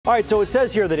All right, so it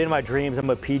says here that in my dreams, I'm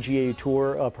a PGA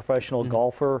Tour professional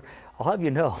golfer. I'll have you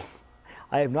know,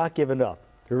 I have not given up.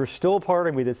 There's still a part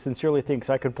of me that sincerely thinks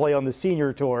I could play on the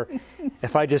senior tour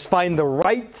if I just find the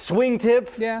right swing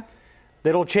tip. Yeah.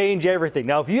 That'll change everything.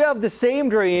 Now, if you have the same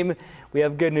dream, we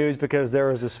have good news because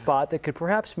there is a spot that could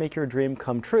perhaps make your dream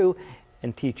come true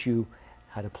and teach you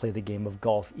how to play the game of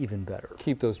golf even better.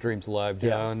 Keep those dreams alive,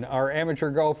 John. Our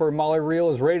amateur golfer, Molly Reel,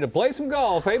 is ready to play some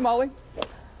golf. Hey, Molly.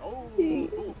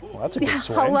 Well, that's a good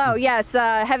swing. Hello, yes,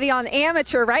 heavy on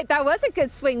amateur, right? That was a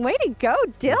good swing. Way to go,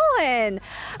 Dylan.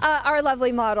 Our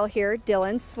lovely model here,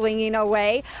 Dylan, swinging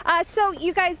away. So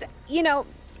you guys, you know,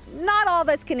 not all of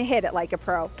us can hit it like a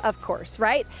pro, of course,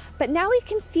 right? But now we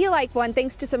can feel like one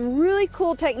thanks to some really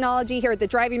cool technology here at the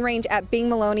driving range at Bing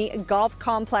Maloney Golf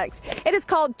Complex. It is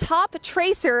called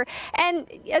Toptracer, and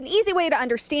an easy way to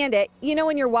understand it, you know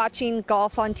when you're watching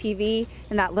golf on TV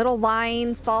and that little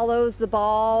line follows the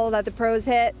ball that the pros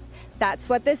hit? That's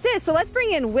what this is. So let's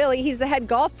bring in Willie. He's the head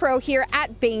golf pro here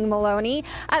at Bing Maloney.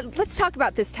 Let's talk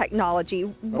about this technology.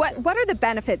 What are the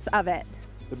benefits of it?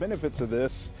 The benefits of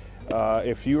this,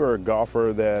 if you are a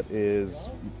golfer that is,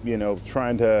 you know,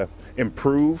 trying to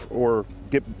improve or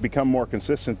become more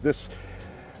consistent, this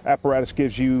apparatus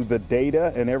gives you the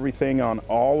data and everything on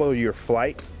all of your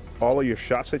flight, all of your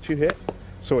shots that you hit.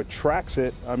 So it tracks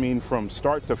it, I mean, from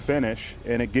start to finish,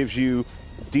 and it gives you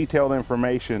detailed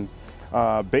information.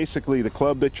 Basically, the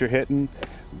club that you're hitting,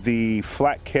 the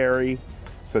flat carry,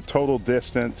 the total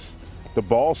distance, the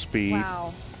ball speed.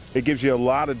 Wow. It gives you a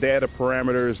lot of data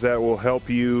parameters that will help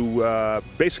you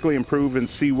basically improve and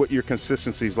see what your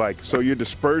consistency is like. So your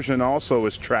dispersion also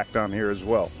is tracked on here as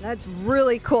well. That's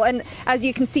really cool. And as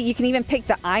you can see, you can even pick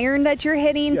the iron that you're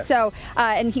hitting. Yes. So,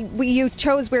 and you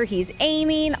chose where he's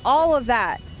aiming, all of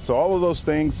that. So all of those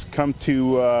things come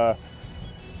to, oh,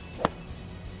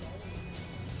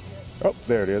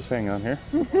 there it is. Hang on here.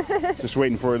 Just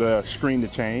waiting for the screen to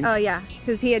change. Oh yeah,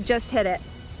 because he had just hit it.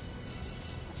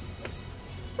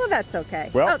 Well, that's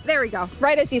okay. Well, oh, there we go.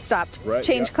 Right as you stopped. Right,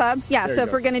 Change yeah. club. Yeah, There so you if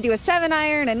go. we're going to do a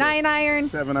 7-iron, a 9-iron.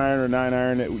 7-iron or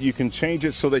 9-iron, you can change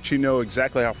it so that you know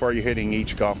exactly how far you're hitting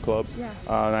each golf club. Yeah.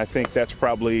 And I think that's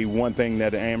probably one thing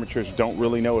that amateurs don't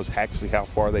really know is actually how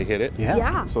far they hit it.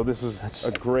 Yeah. So this is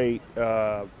a great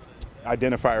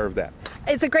identifier of that.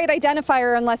 It's a great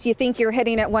identifier unless you think you're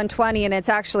hitting at 120 and it's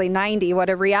actually 90. What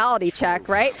a reality check,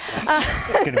 right?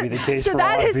 That's going to be the case So for a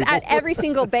lot that of is people. at every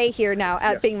single bay here now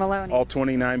at Bing Maloney. All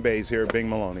 29 bays here at Bing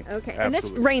Maloney. Okay, and this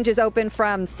Absolutely. range is open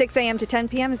from 6 a.m. to 10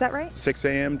 p.m., is that right? 6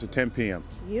 a.m. to 10 p.m.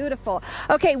 Beautiful.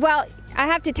 Okay, well, I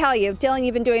have to tell you, Dylan,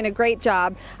 you've been doing a great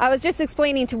job. I was just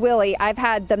explaining to Willie, I've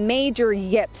had the major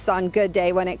yips on good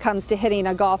day when it comes to hitting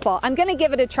a golf ball. I'm going to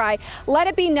give it a try. Let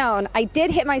it be known, I did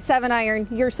hit my 7-iron,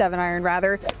 your 7-iron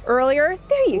rather, earlier.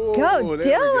 There you go,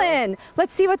 there Dylan. we go.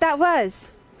 Let's see what that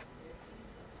was.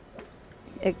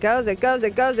 It goes, it goes,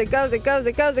 it goes, it goes, it goes,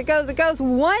 it goes, it goes, it goes.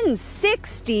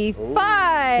 165.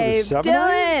 With a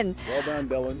 7-iron? Dylan. Well done,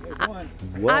 Dylan.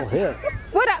 Well hit.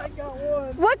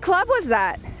 What club was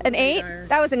that? An 8?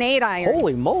 That was an 8-iron.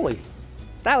 Holy moly.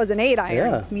 That was an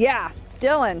 8-iron. Yeah.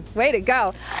 Dylan, way to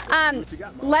go.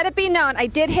 Let it be known, I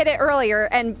did hit it earlier,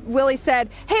 and Willie said,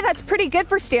 hey, that's pretty good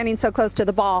for standing so close to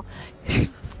the ball. Well,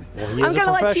 I'm going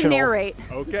to let you narrate.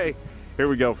 Okay, here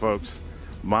we go, folks.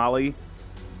 Molly.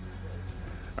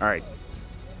 All right,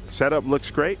 setup looks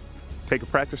great. Take a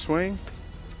practice swing.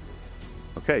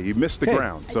 Okay, you missed the Okay.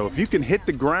 ground. So if you can hit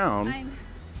the ground,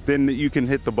 then you can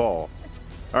hit the ball.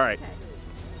 All right,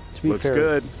 To be looks fair,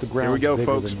 good. The Here we ground's go, bigger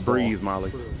folks. than the ball. Breathe,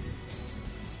 Molly.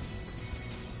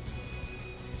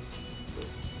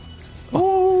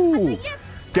 Ooh.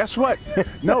 Guess what?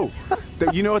 No,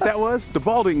 you know what that was? The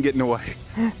ball didn't get in the way.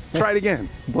 Try it again.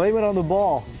 Blame it on the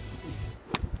ball.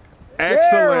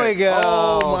 Excellent. There we go.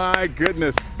 Oh my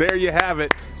goodness. There you have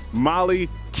it. Molly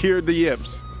cured the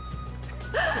yips.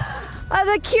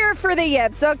 The cure for the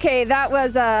yips. Okay, that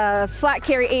was a flat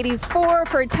carry 84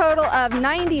 for a total of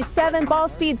 97, ball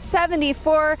speed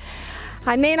 74.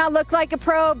 I may not look like a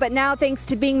pro, but now thanks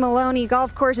to Bing Maloney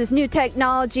Golf Course's new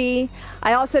technology,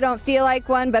 I also don't feel like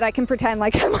one, but I can pretend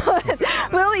like I'm one.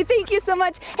 Willie, thank you so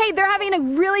much. Hey, they're having a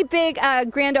really big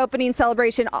grand opening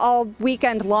celebration all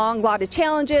weekend long. A lot of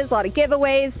challenges, a lot of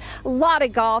giveaways, a lot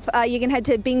of golf. You can head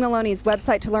to Bing Maloney's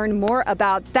website to learn more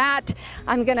about that.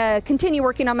 I'm going to continue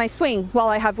working on my swing while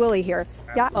I have Willie here.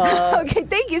 Yeah? Okay,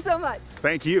 thank you so much.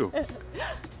 Thank you.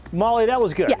 Molly, that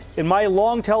was good. Yes. In my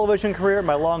long television career,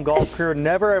 my long golf career,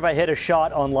 never have I hit a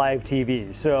shot on live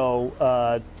TV. So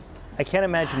I can't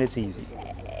imagine it's easy.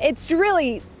 It's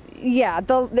really, yeah,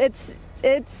 well, it's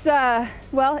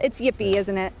yippee,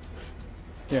 isn't it?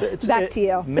 Back to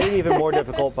you. Maybe even more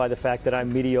difficult by the fact that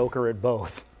I'm mediocre at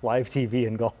both live TV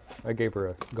and golf. I gave her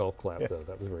a golf clap, though.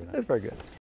 That was very nice. That's very good.